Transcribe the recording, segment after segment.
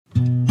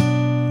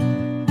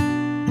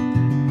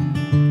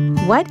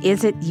What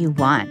is it you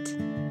want?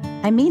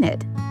 I mean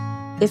it.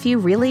 If you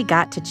really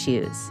got to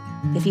choose,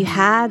 if you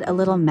had a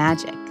little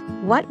magic,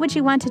 what would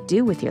you want to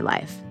do with your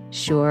life?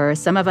 Sure,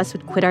 some of us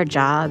would quit our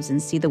jobs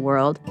and see the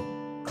world,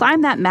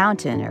 climb that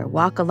mountain or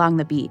walk along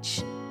the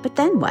beach. But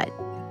then what?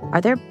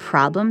 Are there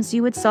problems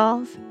you would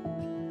solve?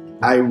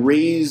 I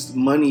raised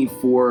money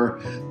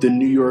for the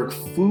New York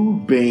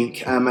Food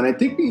Bank, and I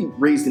think we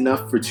raised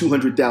enough for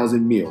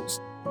 200,000 meals.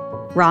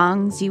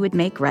 Wrongs you would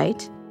make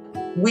right?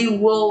 We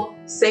will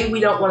say we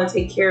don't want to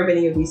take care of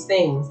any of these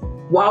things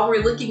while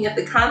we're looking at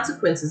the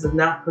consequences of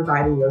not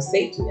providing those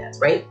safety nets,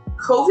 right?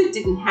 COVID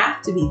didn't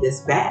have to be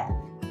this bad.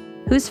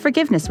 Whose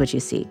forgiveness would you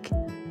seek?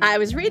 I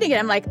was reading it.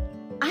 I'm like,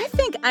 I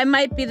think I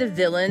might be the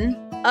villain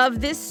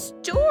of this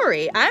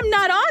story. I'm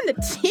not on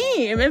the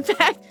team. In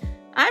fact,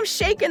 I'm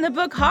shaking the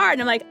book hard.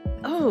 And I'm like,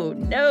 oh,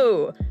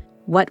 no.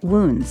 What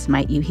wounds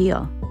might you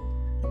heal?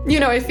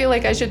 I feel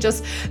like I should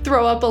just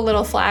throw up a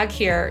little flag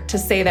here to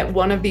say that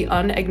one of the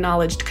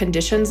unacknowledged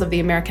conditions of the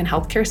American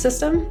healthcare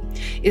system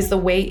is the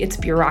way its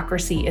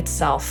bureaucracy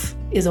itself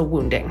is a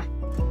wounding.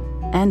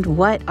 And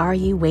what are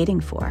you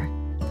waiting for?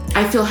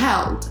 I feel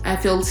held, I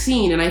feel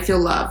seen, and I feel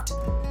loved.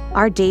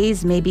 Our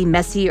days may be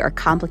messy or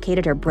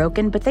complicated or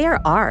broken, but they are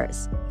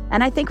ours.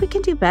 And I think we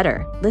can do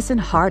better, listen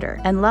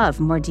harder, and love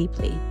more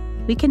deeply.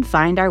 We can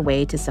find our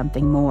way to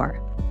something more.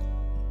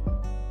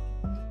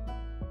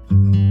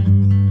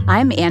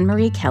 I'm Anne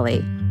Marie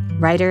Kelly,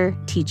 writer,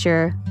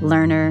 teacher,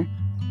 learner.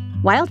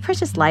 Wild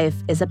Precious Life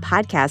is a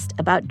podcast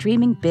about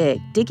dreaming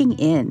big, digging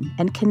in,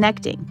 and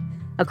connecting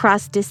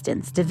across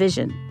distance,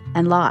 division,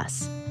 and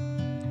loss.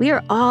 We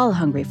are all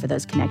hungry for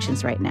those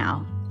connections right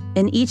now.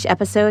 In each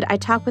episode, I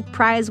talk with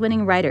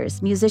prize-winning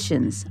writers,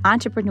 musicians,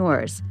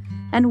 entrepreneurs,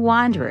 and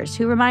wanderers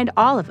who remind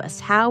all of us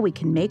how we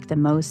can make the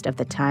most of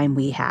the time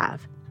we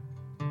have.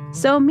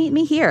 So meet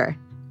me here.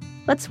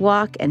 Let's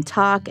walk and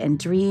talk and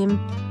dream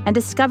and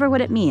discover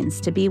what it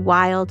means to be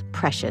wild,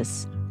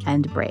 precious,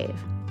 and brave.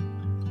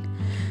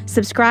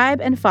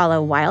 Subscribe and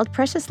follow Wild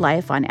Precious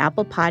Life on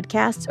Apple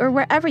Podcasts or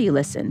wherever you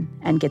listen,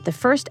 and get the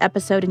first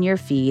episode in your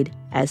feed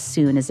as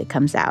soon as it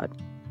comes out.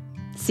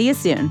 See you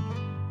soon.